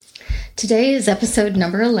Today is episode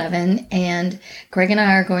number 11, and Greg and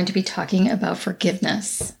I are going to be talking about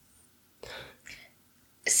forgiveness.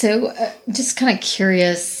 So, just kind of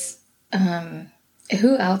curious,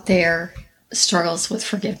 who out there struggles with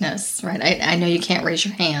forgiveness, right? I know you can't raise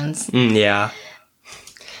your hands. Yeah.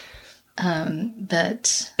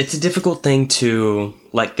 But it's a difficult thing to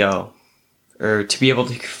let go, or to be able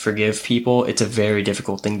to forgive people. It's a very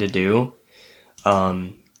difficult thing to do.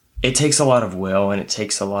 It takes a lot of will, and it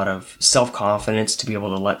takes a lot of self-confidence to be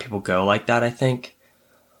able to let people go like that, I think.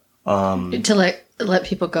 To let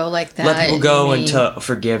people go like that. Let people go and to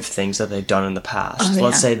forgive things that they've done in the past.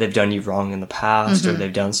 Let's say they've done you wrong in the past, or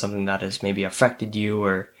they've done something that has maybe affected you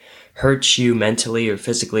or hurt you mentally or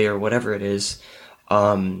physically or whatever it is.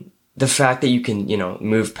 The fact that you can,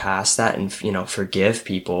 move past that and, forgive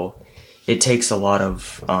people, it takes a lot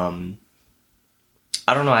of,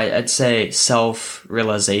 I'd say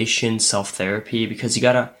self-realization, self-therapy, because you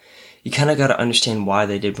kind of gotta understand why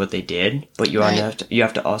they did what they did, but you have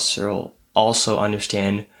to also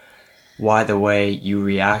understand why the way you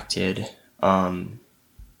reacted,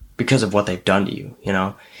 because of what they've done to you,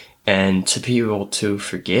 and to be able to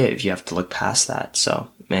forgive, you have to look past that. So,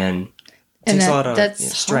 man, it takes a lot of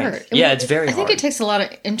strength. Hard. Yeah, it's very hard. I think hard. it takes a lot of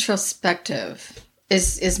introspective.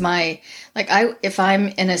 Is my, if I'm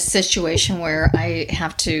in a situation where I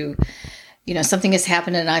have to, something has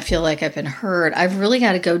happened and I feel like I've been hurt, I've really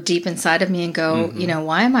got to go deep inside of me and go,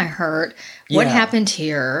 why am I hurt? What happened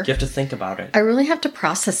here? You have to think about it. I really have to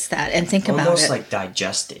process that and think about it. Almost like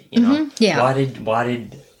digest it, Yeah. Why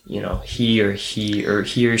did he or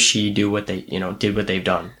she do what they, did what they've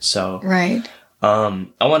done? So, right. I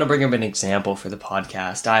want to bring up an example for the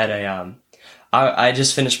podcast. I had I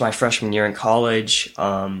just finished my freshman year in college,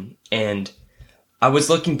 and I was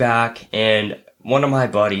looking back, and one of my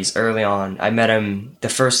buddies early on, I met him the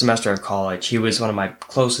first semester of college. He was one of my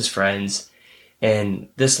closest friends, and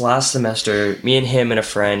this last semester, me and him and a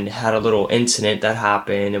friend had a little incident that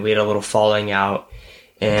happened, and we had a little falling out,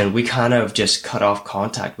 and we kind of just cut off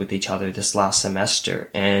contact with each other this last semester,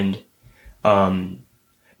 and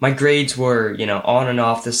my grades were, on and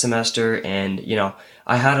off this semester, and,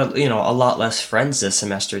 I had a lot less friends this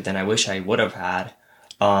semester than I wish I would have had.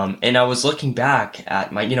 And I was looking back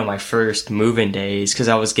at my, my first move-in days, because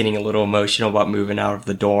I was getting a little emotional about moving out of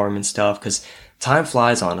the dorm and stuff, because time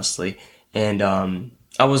flies, honestly. And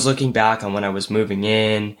I was looking back on when I was moving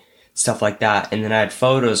in, stuff like that, and then I had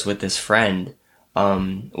photos with this friend,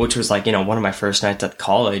 which was one of my first nights at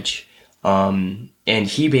college. And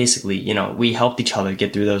he basically, we helped each other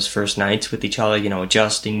get through those first nights with each other,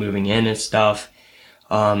 adjusting, moving in and stuff.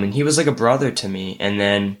 And he was like a brother to me. And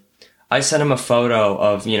then I sent him a photo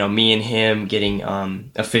of, me and him getting,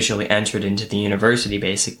 officially entered into the university,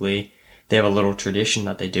 basically. They have a little tradition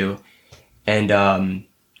that they do. And,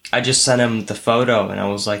 I just sent him the photo, and I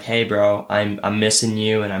was like, hey bro, I'm missing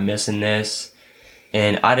you, and I'm missing this.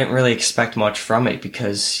 And I didn't really expect much from it,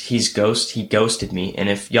 because he ghosted me. And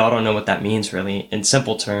if y'all don't know what that means, really, in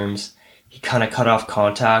simple terms, he kind of cut off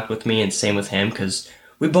contact with me, and same with him, because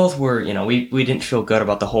we both were, we didn't feel good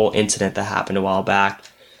about the whole incident that happened a while back.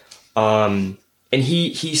 And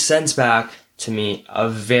he sends back to me a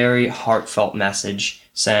very heartfelt message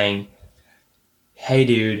saying, hey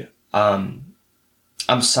dude, I'm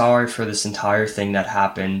sorry for this entire thing that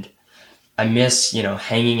happened. I miss,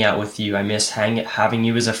 hanging out with you. I miss having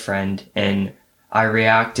you as a friend, and I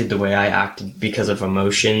reacted the way I acted because of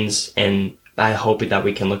emotions, and I hope that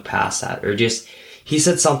we can look past that. Or just, he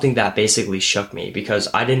said something that basically shook me, because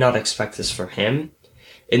I did not expect this from him.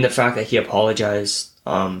 In the fact that he apologized,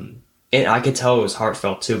 and I could tell it was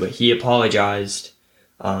heartfelt too, but he apologized,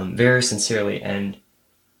 very sincerely, and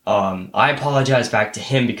I apologized back to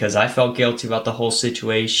him because I felt guilty about the whole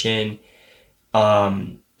situation.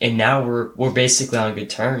 And now we're basically on good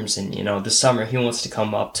terms. And, this summer he wants to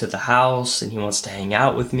come up to the house, and he wants to hang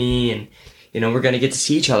out with me, and, we're going to get to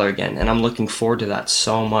see each other again. And I'm looking forward to that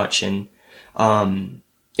so much. And,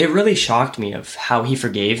 it really shocked me of how he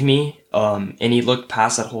forgave me. And he looked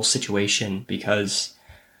past that whole situation, because,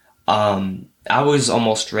 I was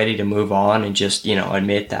almost ready to move on and just,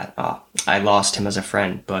 admit that, I lost him as a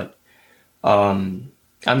friend. But, I'm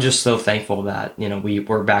just so thankful that,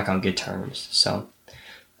 we're back on good terms. So,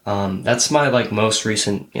 that's my most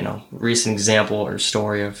recent example or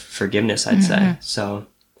story of forgiveness, I'd say. So,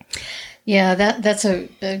 yeah, that's a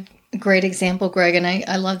great example, Greg, and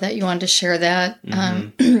I love that you wanted to share that,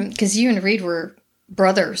 because you and Reed were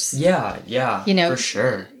brothers. Yeah, yeah, You know, for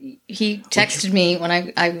sure. He texted me when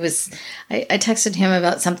I texted him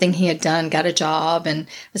about something he had done, got a job, and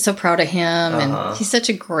was so proud of him. And he's such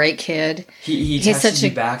a great kid. He texted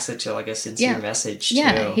you back such a, like, a sincere message, too.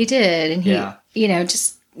 Yeah, he did. And he, you know,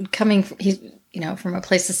 just coming, from a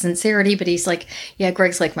place of sincerity, but he's like, yeah,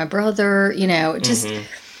 Greg's like my brother, you know, just...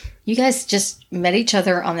 You guys just met each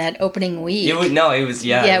other on that opening week. It was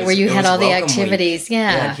where you had all the activities.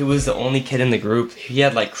 Yeah, he was the only kid in the group. He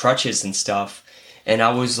had like crutches and stuff, and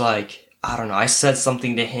I was like, I don't know. I said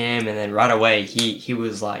something to him, and then right away he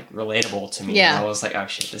was like relatable to me. Yeah, and I was like, oh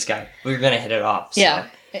shit, this guy, we were gonna hit it off. So. Yeah,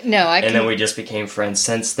 no, and then we just became friends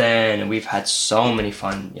since then, and we've had so many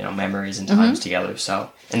fun, memories and times together.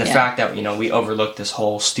 So, and the fact that we overlooked this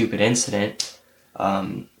whole stupid incident.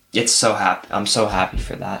 It's so happy. I'm so happy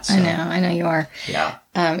for that. So. I know you are. Yeah.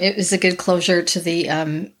 It was a good closure to the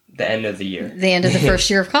end of the year. The end of the first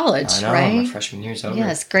year of college, I know, right? My freshman year's over.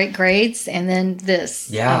 Yes, great grades, and then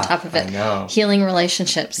this on top of it. I know. Healing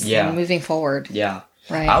relationships and moving forward. Yeah.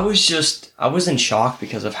 Right. I was in shock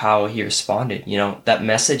because of how he responded. That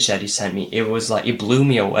message that he sent me, it was like, it blew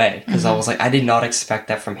me away because I was like, I did not expect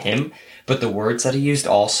that from him. But the words that he used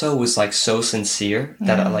also was like so sincere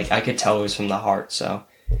that I could tell it was from the heart. So.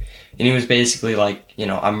 And he was basically like,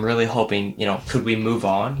 I'm really hoping, could we move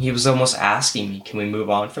on? He was almost asking me, can we move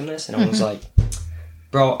on from this? And I was like,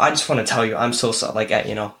 bro, I just want to tell you, I'm so sorry. Like,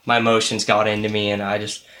 my emotions got into me, and I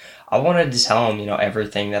wanted to tell him,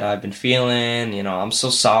 everything that I've been feeling. I'm so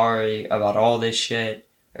sorry about all this shit,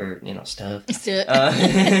 or, stuff.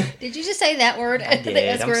 Did you just say that word? I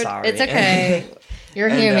did. I'm sorry. It's okay. You're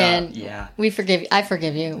human. Yeah. We forgive you. I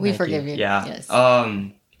forgive you. We forgive you. Yeah. Yes.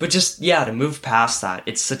 But just, to move past that,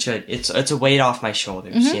 it's a weight off my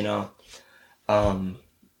shoulders,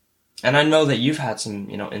 and I know that you've had some,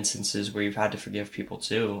 instances where you've had to forgive people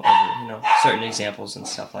too, over, certain examples and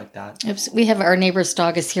stuff like that. We have our neighbor's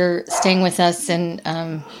dog is here staying with us, and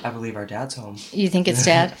I believe our dad's home. You think it's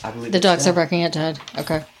Dad? I believe the dogs are barking at Dad.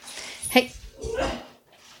 Okay. Hey,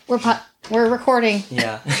 we're recording.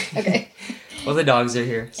 Yeah. Okay. Well, the dogs are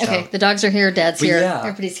here. So. Okay, the dogs are here. Dad's here. Yeah,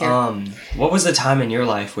 everybody's here. What was the time in your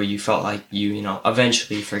life where you felt like you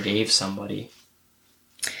eventually forgave somebody?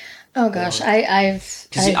 Oh gosh, I've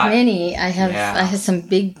many. I have some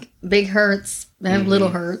big hurts. I have little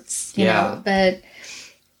hurts. You know, but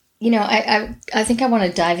I think I want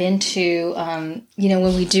to dive into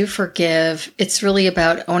when we do forgive, it's really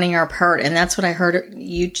about owning our part, and that's what I heard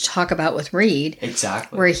you talk about with Reed.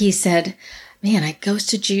 Exactly, where he said, man, I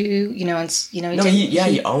ghosted you,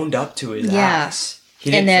 he owned up to his ass.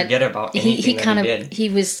 He didn't forget about anything he did. He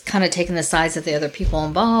was kind of taking the sides of the other people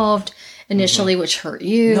involved initially, which hurt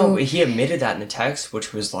you. No, he admitted that in the text,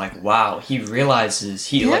 which was like, wow, he realizes,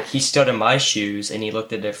 he stood in my shoes and he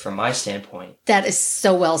looked at it from my standpoint. That is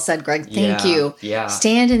so well said, Greg. Thank you. Yeah.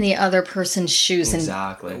 Stand in the other person's shoes.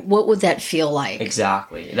 Exactly. And what would that feel like?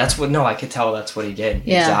 Exactly. I could tell that's what he did.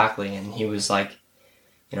 Yeah. Exactly. And he was like,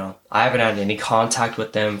 I haven't had any contact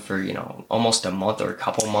with them for, almost a month or a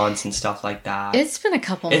couple months and stuff like that. It's been a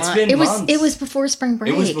couple months. It's been months. It was before spring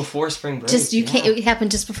break. It was before spring break. It happened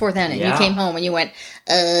just before then, and you came home and you went,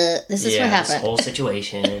 this is what happened. This whole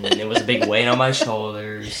situation, and it was a big weight on my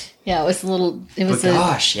shoulders. Yeah, it was a little, it's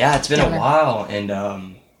been a while, and,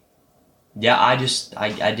 I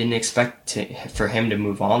didn't expect for him to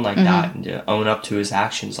move on like that and to own up to his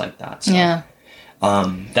actions like that. So. Yeah.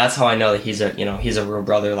 That's how I know that he's a real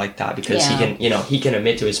brother like that, because he can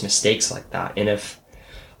admit to his mistakes like that. And if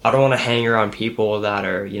I don't want to hang around people that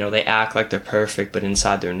are, they act like they're perfect, but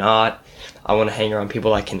inside they're not. I want to hang around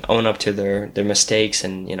people that can own up to their mistakes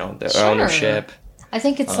and, their ownership. I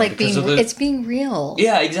think it's like being real.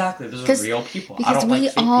 Yeah, exactly. Those are real people. Because I don't we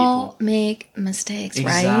like fake all people. make mistakes,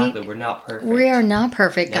 right? Exactly. We're not perfect. We are not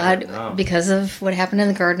perfect. Never, God, no. Because of what happened in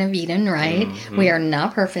the Garden of Eden, right? Mm-hmm. We are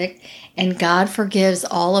not perfect. And God forgives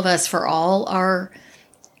all of us for all our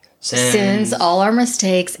sins, all our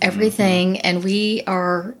mistakes, everything. Mm-hmm. And we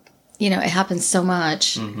are, it happens so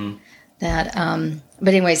much that,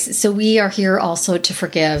 but anyways, so we are here also to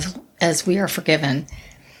forgive as we are forgiven.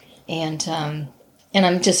 And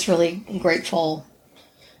I'm just really grateful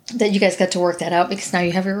that you guys got to work that out, because now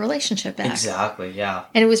you have your relationship back. Exactly, yeah.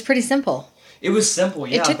 And it was pretty simple. It was simple,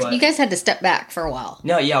 yeah. You guys had to step back for a while.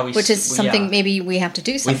 No, yeah. Which is something maybe we have to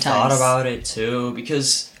do sometimes. We thought about it too,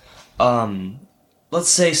 because let's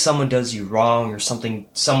say someone does you wrong, or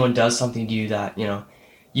someone does something to you that,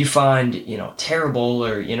 you find, terrible,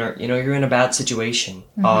 or, you're in a bad situation.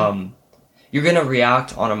 Mm-hmm. You're going to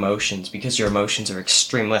react on emotions, because your emotions are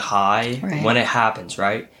extremely high when it happens,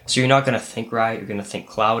 right? So you're not going to think right. You're going to think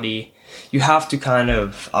cloudy. you have to kind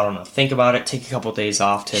of, I don't know, think about it, take a couple days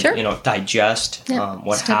off to, Sure. you know, digest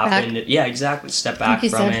what Step happened. back. Yeah, exactly. Step back you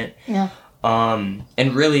from said. it. Yeah.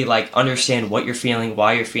 And really, like, understand what you're feeling,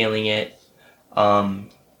 why you're feeling it. And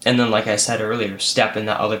then, like I said earlier, step in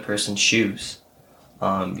that other person's shoes.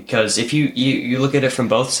 Because if you look at it from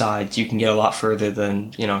both sides, you can get a lot further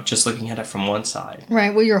than, you know, just looking at it from one side.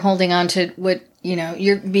 Right. Well, you're holding on to what, you know,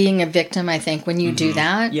 you're being a victim, I think, when you do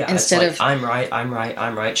that. Yeah, instead it's like, of. I'm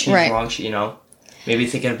right, she's Right. wrong, you know. Maybe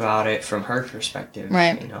thinking about it from her perspective.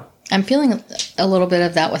 Right. You know. I'm feeling a little bit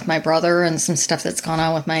of that with my brother and some stuff that's gone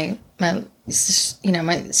on with my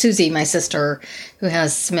Susie, my sister, who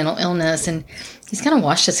has mental illness, and he's kind of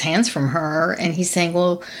washed his hands from her, and he's saying,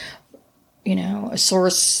 well, you know, a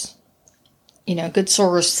source, you know, a good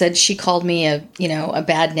source said she called me a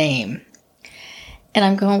bad name, and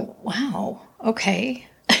I'm going, wow, okay.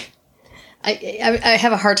 I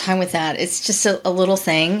have a hard time with that. It's just a little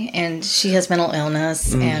thing, and she has mental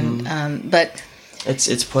illness, and but.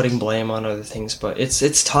 It's putting blame on other things, but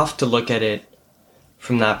it's tough to look at it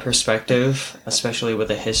from that perspective, especially with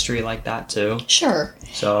a history like that too. Sure.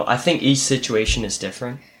 So I think each situation is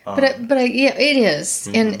different. Yeah, it is.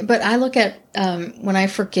 But I look at when I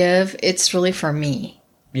forgive, it's really for me.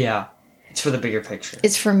 Yeah, it's for the bigger picture.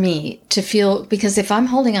 It's for me to feel, because if I'm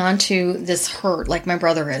holding on to this hurt, like my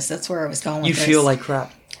brother is, that's where I was going with You this. feel like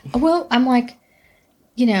crap. Well, I'm like,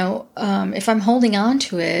 you know, if I'm holding on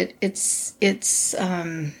to it, it's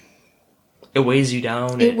it weighs you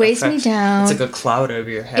down. It weighs me down. It's like a cloud over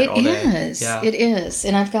your head all day. It is. Yeah. It is.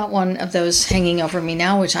 And I've got one of those hanging over me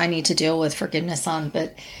now, which I need to deal with forgiveness on.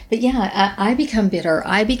 But yeah, I become bitter.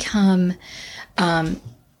 I become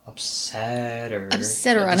upset or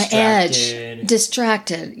on an edge,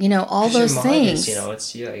 distracted. You know, all those things. You know,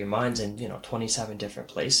 it's your mind's in 27 different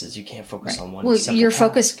places. You can't focus on one. Well, you're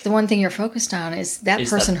focused. The one thing you're focused on is that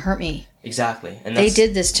person hurt me. Exactly, and they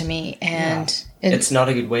did this to me, and it's not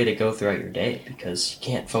a good way to go throughout your day, because you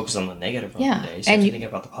can't focus on the negative of the day. So you think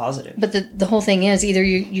about the positive. But the whole thing is, either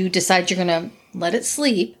you decide you're going to let it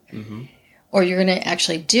sleep, or you're going to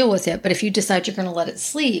actually deal with it. But if you decide you're going to let it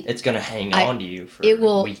sleep, it's going to hang on to you for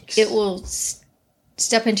weeks. It will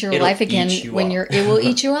step into your life again when it will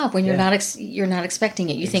eat you up when you're not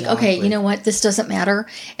expecting it. You think, okay, you know what, this doesn't matter,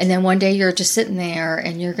 and then one day you're just sitting there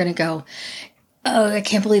and you're going to go, oh, I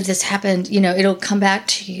can't believe this happened. You know, it'll come back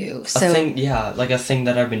to you. So a thing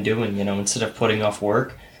that I've been doing, you know, instead of putting off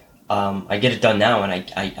work, I get it done now, and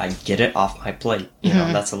I get it off my plate. You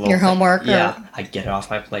know, that's a little homework. Yeah, I get it off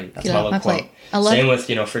my plate. That's my little quote. Same with,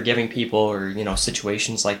 you know, forgiving people or, you know,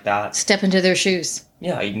 situations like that. Step into their shoes.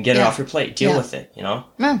 Yeah, you can get it off your plate. Deal with it, you know?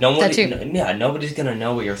 That too. Nobody's going to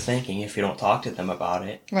know what you're thinking if you don't talk to them about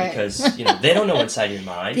it. Right. Because, you know, they don't know inside your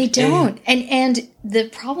mind. They don't. And the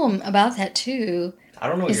problem about that, too, I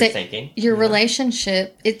don't know what you're thinking. Your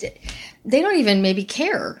relationship, they don't even maybe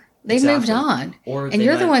care. They've moved on. And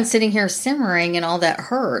you're the one sitting here simmering and all that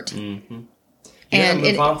hurt. Mm-hmm. And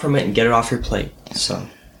move on from it and get it off your plate. So.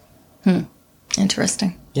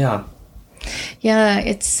 Interesting. Yeah. Yeah,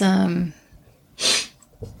 it's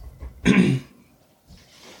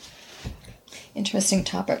interesting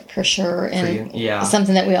topic for sure, and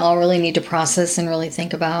something that we all really need to process and really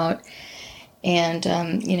think about. And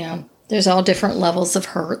you know, there's all different levels of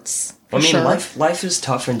hurts. I mean, life is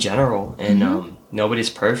tough in general, and nobody's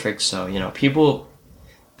perfect. So, you know,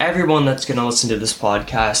 everyone that's going to listen to this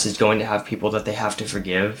podcast is going to have people that they have to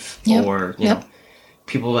forgive, or you know,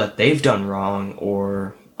 people that they've done wrong,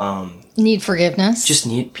 or need forgiveness. Just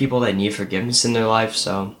need people that need forgiveness in their life.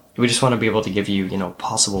 So we just want to be able to give you, you know,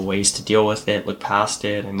 possible ways to deal with it, look past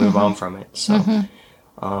it, and move on from it. So,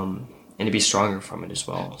 and to be stronger from it as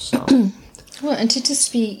well. So, well, and to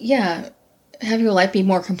just be, have your life be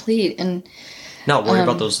more complete and not worry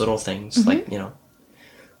about those little things, like, you know,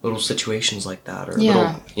 little situations like that, or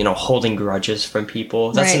little, you know, holding grudges from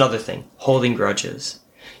people. That's another thing. Holding grudges.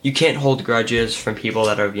 You can't hold grudges from people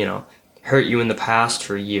that have, you know, hurt you in the past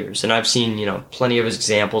for years. And I've seen, you know, plenty of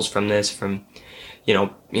examples from this, from, you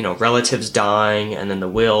know, relatives dying, and then the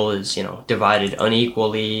will is, you know, divided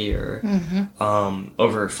unequally, or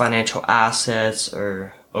over financial assets,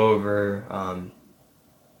 or over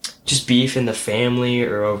just beef in the family,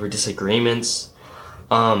 or over disagreements.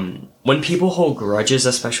 When people hold grudges,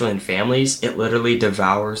 especially in families, it literally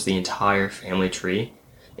devours the entire family tree,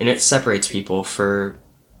 and it separates people for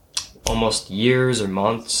almost years or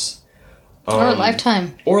months. Or a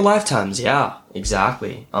lifetime. Or lifetimes, yeah,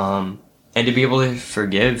 exactly. And to be able to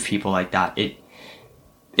forgive people like that, it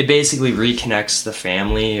basically reconnects the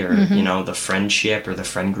family, or, you know, the friendship, or the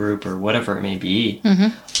friend group, or whatever it may be.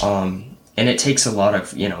 And And it takes a lot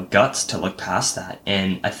of, guts to look past that.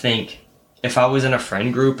 And I think if I was in a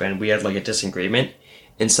friend group and we had like a disagreement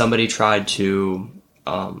and somebody tried to,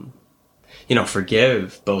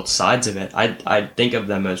 forgive both sides of it, I'd think of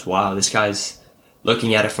them as, wow, this guy's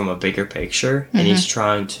looking at it from a bigger picture and he's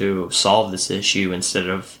trying to solve this issue instead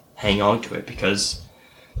of hang on to it. Because,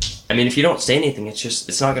 if you don't say anything,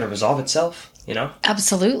 it's not going to resolve itself.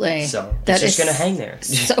 Absolutely. So it's just going to hang there.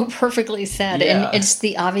 So perfectly said. Yeah. And it's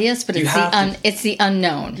the obvious, but it's the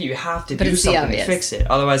unknown. You have to do something to fix it.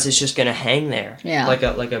 Otherwise, it's just going to hang there. Yeah. Like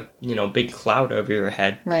a big cloud over your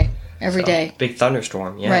head. Right. Every day. Big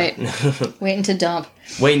thunderstorm. Yeah. Right. Waiting to dump.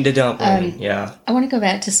 Yeah. I want to go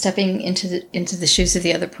back to stepping into the shoes of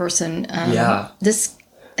the other person. This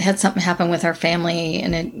had something happen with our family,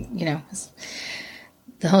 and it,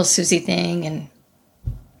 the whole Susie thing, and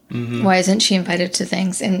why isn't she invited to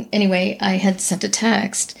things? And anyway, I had sent a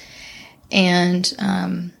text, and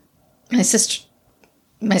my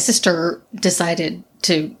sister decided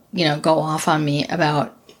to go off on me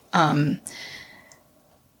about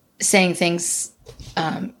saying things.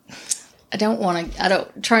 I'm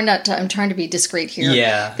trying to be discreet here.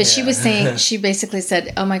 Yeah. But she was saying, she basically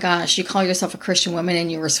said, "Oh my gosh, you call yourself a Christian woman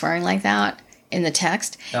and you were swearing like that in the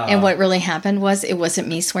text." And what really happened was it wasn't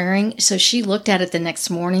me swearing. So she looked at it the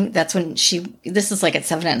next morning. That's when this is like at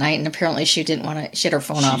 7 p.m, and apparently she didn't want to, she had her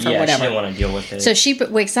phone off or whatever. She didn't want to deal with it. So she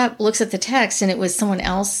wakes up, looks at the text, and it was someone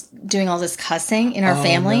else doing all this cussing in our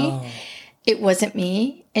family. No. It wasn't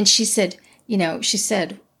me. And she said,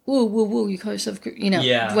 "Woo, woo, woo, you call yourself,"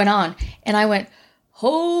 went on. And I went,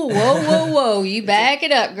 "Oh, whoa, you back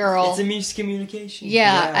it up, girl." It's a miscommunication.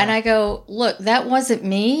 Yeah. And I go, "Look, that wasn't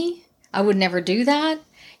me. I would never do that.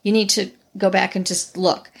 You need to go back and just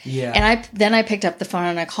look." Yeah. And I picked up the phone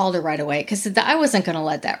and I called her right away because I wasn't going to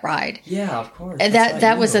let that ride. Yeah, of course. And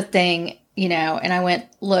that was a thing, and I went,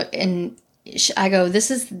 "Look," and I go, "This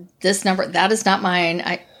is this number. That is not mine."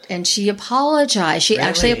 And she apologized. She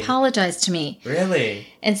actually apologized to me. Really?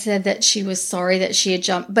 And said that she was sorry that she had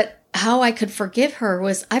jumped. But how I could forgive her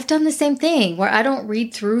was I've done the same thing where I don't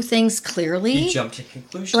read through things clearly. You jump to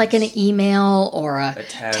conclusions. Like in an email or a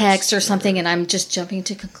text or something, and I'm just jumping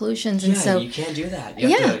to conclusions. And so you can't do that.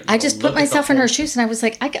 I just put myself in her shoes, and I was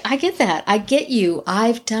like, I get that. I get you.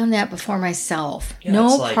 I've done that before myself. Yeah,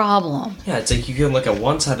 no problem. Yeah, it's like you can look at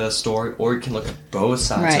one side of the story, or you can look at both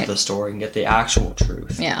sides of the story and get the actual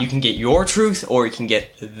truth. Yeah. You can get your truth, or you can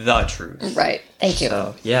get the truth. Right. Thank you.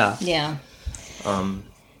 So, yeah. Yeah.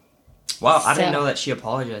 Wow, I didn't know that she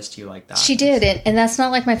apologized to you like that. She did, and that's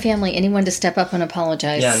not like my family. Anyone to step up and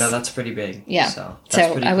apologize. Yeah, no, that's pretty big. Yeah, so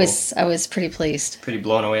I was pretty pleased. Pretty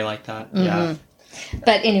blown away like that. Mm-hmm. Yeah.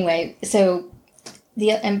 But anyway, so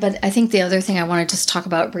but I think the other thing I want to just talk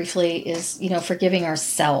about briefly is forgiving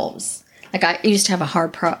ourselves. Like I used to have a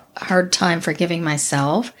hard time forgiving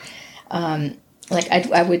myself. Like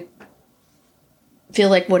I would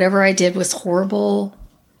feel like whatever I did was horrible.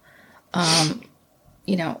 I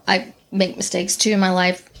make mistakes too in my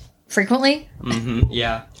life frequently.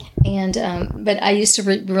 Yeah. And, but I used to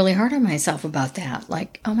be really hard on myself about that.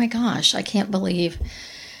 Like, oh my gosh, I can't believe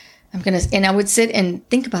and I would sit and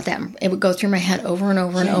think about that. It would go through my head over and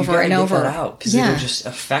over and over and over. Get that out, because it'll just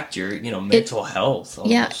affect your, mental health.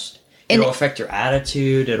 Almost. Yeah. It'll affect your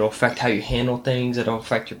attitude. It'll affect how you handle things. It'll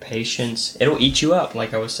affect your patience. It'll eat you up,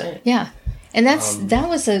 like I was saying. Yeah. And I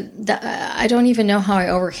don't even know how I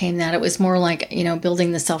overcame that. It was more like,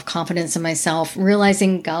 building the self-confidence in myself,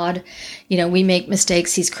 realizing God, we make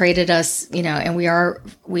mistakes. He's created us, and we are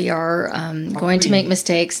going to make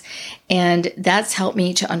mistakes. And that's helped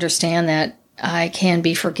me to understand that I can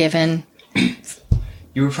be forgiven.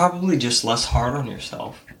 You were probably just less hard on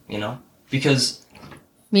yourself, because...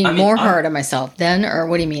 more hard on myself then, or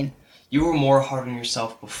what do you mean? You were more hard on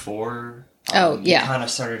yourself before... You kind of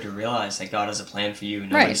started to realize that God has a plan for you.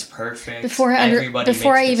 Nobody's perfect. Before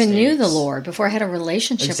I even knew the Lord, before I had a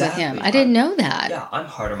relationship with Him, I didn't know that. Yeah, I'm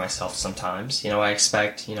hard on myself sometimes. I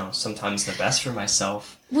expect, sometimes the best for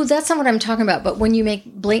myself. Well, that's not what I'm talking about. But when you make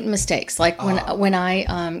blatant mistakes, like when I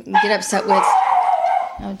get upset with,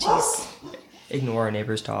 oh jeez. Ignore our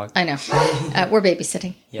neighbor's dog. I know. We're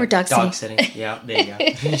babysitting. We're dog sitting. Yeah, there you go.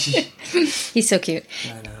 He's so cute.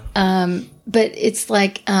 I know. But it's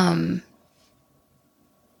like...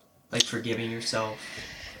 like forgiving yourself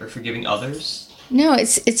or forgiving others? No,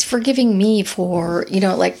 it's forgiving me for,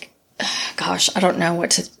 gosh, I don't know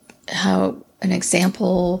how an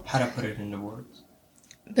example. How to put it into words.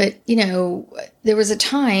 But, there was a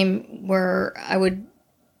time where I would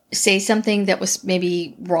say something that was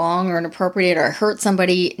maybe wrong or inappropriate or hurt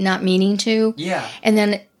somebody not meaning to. Yeah. And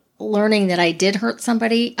then learning that I did hurt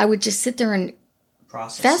somebody, I would just sit there and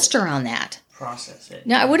fester on that. Process it.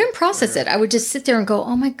 No, I wouldn't process it. I would just sit there and go,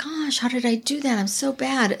 oh my gosh, how did I do that? I'm so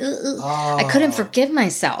bad. I couldn't forgive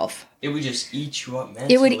myself. It would just eat you up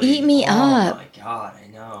mentally. It would eat me up. Oh my God, I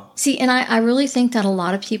know. See, and I really think that a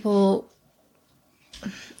lot of people,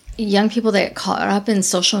 young people that get caught up in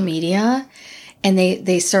social media and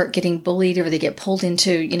they start getting bullied or they get pulled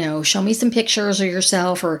into, show me some pictures of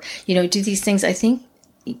yourself or, do these things. I think,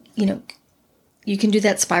 you can do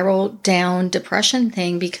that spiral down depression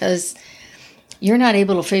thing because you're not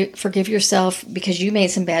able to forgive yourself because you made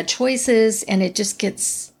some bad choices and it just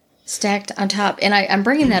gets stacked on top. And I'm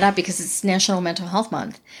bringing that up because it's National Mental Health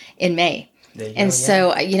Month in May.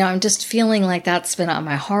 So, I'm just feeling like that's been on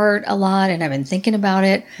my heart a lot and I've been thinking about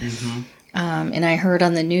it. Mm-hmm. And I heard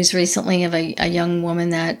on the news recently of a young woman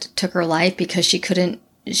that took her life because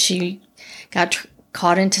she got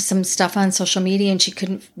caught into some stuff on social media and she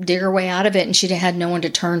couldn't dig her way out of it and she had no one to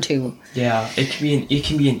turn to. Yeah, it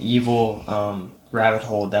can be an evil rabbit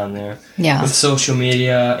hole down there. Yeah. With social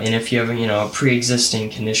media, and if you have a pre-existing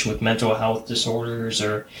condition with mental health disorders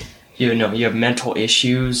or you have mental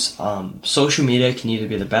issues, social media can either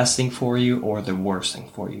be the best thing for you or the worst thing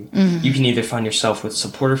for you. Mm-hmm. You can either find yourself with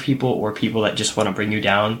supportive people or people that just want to bring you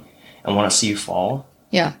down and want to see you fall.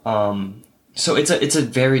 Yeah. So it's a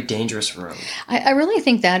very dangerous road. I really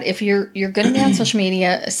think that if you're going to be on social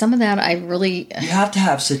media, some of that you have to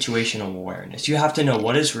have situational awareness. You have to know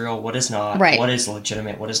what is real, what is not, right. what is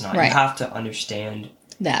legitimate, what is not. Right. You have to understand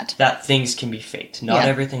that things can be faked. Not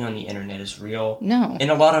everything on the internet is real. No.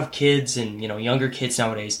 And a lot of kids and younger kids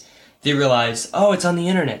nowadays, they realize, oh, it's on the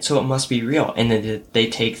internet, so it must be real, and then they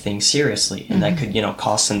take things seriously, and that could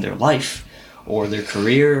cost them their life. Or their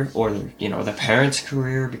career, or their parents'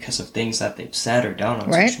 career because of things that they've said or done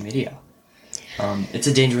on social media. It's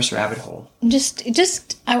a dangerous rabbit hole.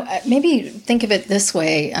 I maybe think of it this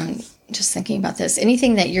way. I'm just thinking about this.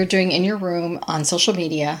 Anything that you're doing in your room on social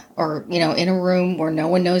media, or in a room where no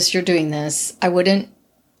one knows you're doing this, I wouldn't.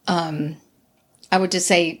 I would just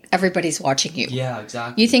say everybody's watching you. Yeah,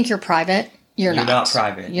 exactly. You think you're private? You're not. Not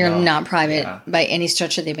private. You're not private by any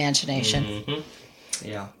stretch of the imagination. Mm-hmm.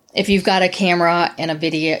 Yeah. If you've got a camera and a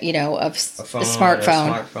video, of a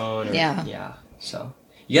smartphone. Or, yeah. So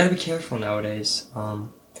you got to be careful nowadays. But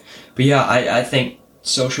yeah, I think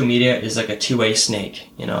social media is like a two-way snake,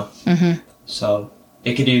 Mm-hmm. So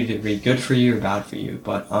it could either be good for you or bad for you.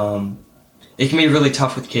 But it can be really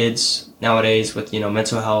tough with kids nowadays with,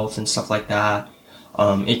 mental health and stuff like that.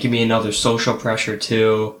 It can be another social pressure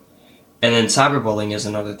too. And then cyberbullying is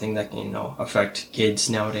another thing that can, affect kids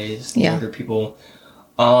nowadays, younger people.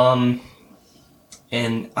 And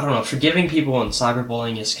I don't know, forgiving people in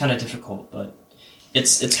cyberbullying is kind of difficult, but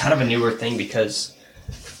it's kind of a newer thing because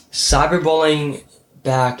cyberbullying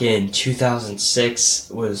back in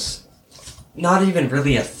 2006 was not even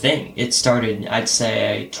really a thing. It started, I'd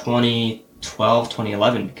say, 2012,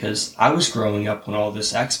 2011, because I was growing up when all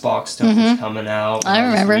this Xbox stuff was coming out. I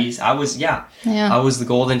remember. I was the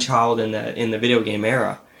golden child in the video game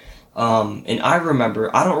era. And I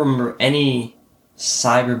don't remember any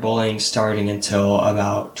cyberbullying starting until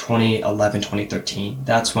about 2011, 2013.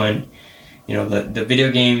 That's when, the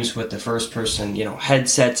video games with the first person,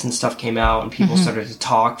 headsets and stuff came out and people started to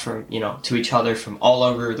talk to each other from all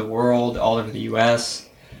over the world, all over the US.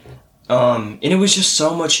 And it was just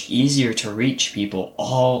so much easier to reach people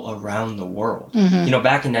all around the world.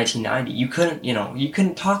 Back in 1990, you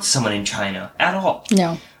couldn't talk to someone in China at all.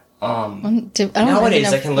 No.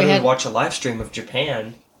 Nowadays I can literally watch a live stream of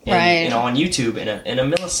Japan on YouTube in a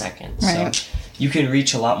millisecond. Right. So you can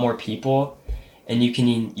reach a lot more people, and you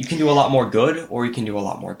can do a lot more good, or you can do a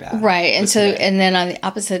lot more bad. Right. And then on the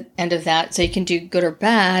opposite end of that, so you can do good or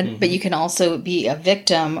bad, but you can also be a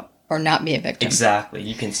victim or not be a victim. Exactly.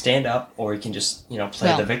 You can stand up, or you can just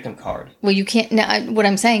play the victim card. Well, you can't. Now, what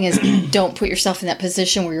I'm saying is, don't put yourself in that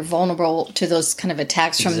position where you're vulnerable to those kind of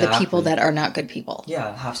attacks from the people that are not good people.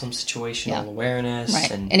 Yeah, have some situational awareness.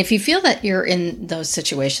 Right. And if you feel that you're in those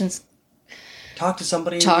situations, talk to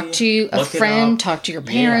somebody. Talk to a friend. Talk to your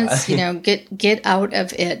parents. Yeah. Get out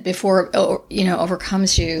of it before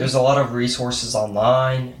overcomes you. There's a lot of resources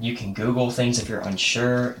online. You can Google things if you're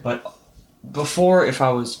unsure. But before, if I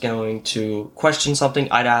was going to question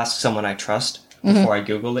something, I'd ask someone I trust before I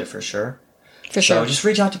Google it for sure. So just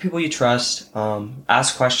reach out to people you trust.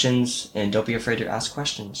 Ask questions, and don't be afraid to ask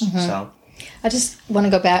questions. So. I just want to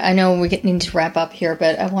go back. I know we need to wrap up here,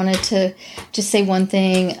 but I wanted to just say one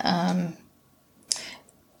thing.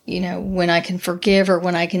 When I can forgive, or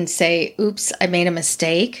when I can say, oops, I made a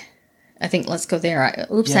mistake. I think let's go there.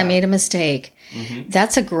 I made a mistake.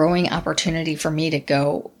 That's a growing opportunity for me to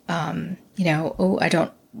go, I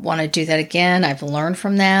want to do that again. I've learned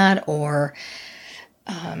from that. Or,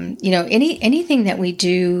 anything that we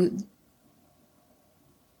do,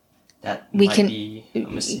 that we might can be a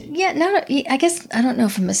mistake. Yeah, I guess I don't know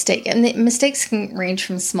if a mistake. And the mistakes can range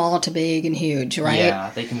from small to big and huge, right?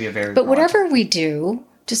 Yeah, they can be a very. But broad whatever we do,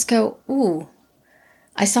 just go, ooh,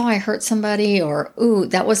 I saw I hurt somebody, or ooh,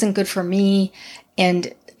 that wasn't good for me,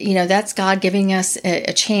 and that's God giving us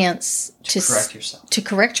a chance to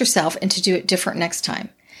correct yourself and to do it different next time.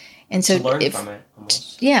 And so to learn from it,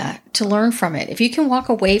 almost. Yeah, to learn from it. If you can walk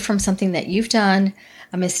away from something that you've done,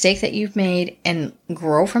 a mistake that you've made, and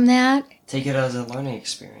grow from that, take it as a learning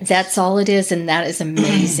experience. That's all it is, and that is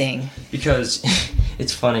amazing. Because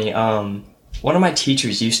it's funny. One of my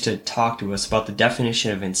teachers used to talk to us about the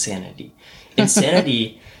definition of insanity.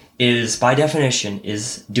 Insanity is, by definition,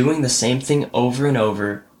 is doing the same thing over and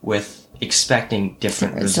over with expecting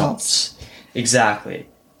different results. Exactly.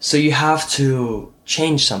 So you have to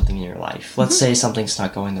change something in your life. Let's say something's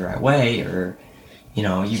not going the right way, or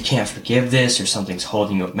you can't forgive this, or something's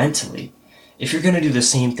holding you up mentally. If you're going to do the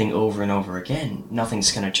same thing over and over again,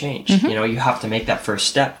 nothing's going to change. You have to make that first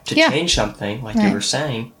step to change something, like you were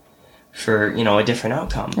saying, for, a different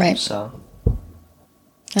outcome. Right. So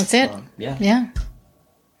that's it. Yeah.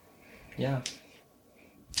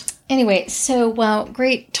 Anyway, so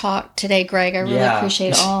great talk today, Greg. I really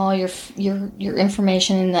appreciate all your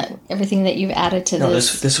information and that everything that you've added to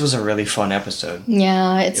this. This was a really fun episode.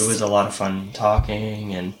 Yeah, it was a lot of fun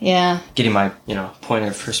talking and getting my point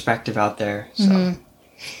of perspective out there. So.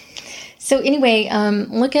 So anyway,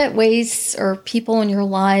 look at ways or people in your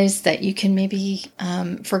lives that you can maybe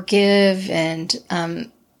forgive and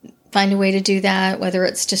find a way to do that, whether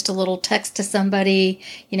it's just a little text to somebody,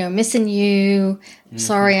 missing you,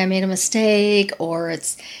 sorry I made a mistake, or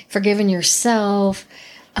it's forgiving yourself.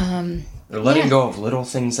 Or letting go of little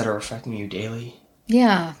things that are affecting you daily.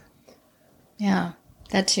 Yeah,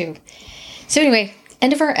 that too. So anyway,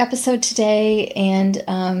 end of our episode today,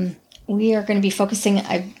 and we are going to be focusing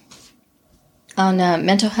on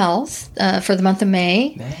mental health for the month of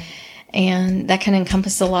May. And that can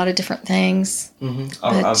encompass a lot of different things.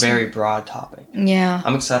 A very broad topic. Yeah.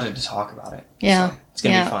 I'm excited to talk about it. Yeah. So it's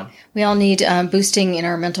going to be fun. We all need boosting in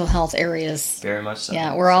our mental health areas. Very much so.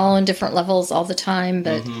 Yeah, we're all in different levels all the time,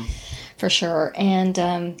 but for sure. And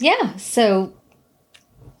so.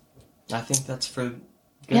 I think that's good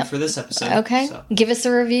for this episode. Okay. So. Give us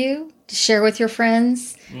a review. Share with your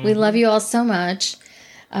friends. We love you all so much.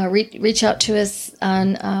 Reach out to us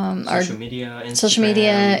on our social media,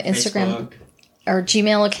 Instagram, Facebook. Our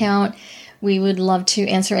Gmail account. We would love to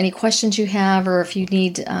answer any questions you have, or if you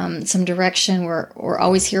need some direction, we're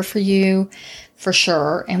always here for you, for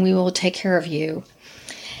sure, and we will take care of you.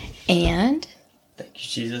 And thank you,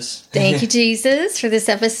 Jesus. Thank you, Jesus, for this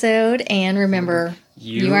episode. And remember,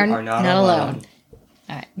 you are not alone.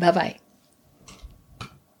 All right, bye-bye.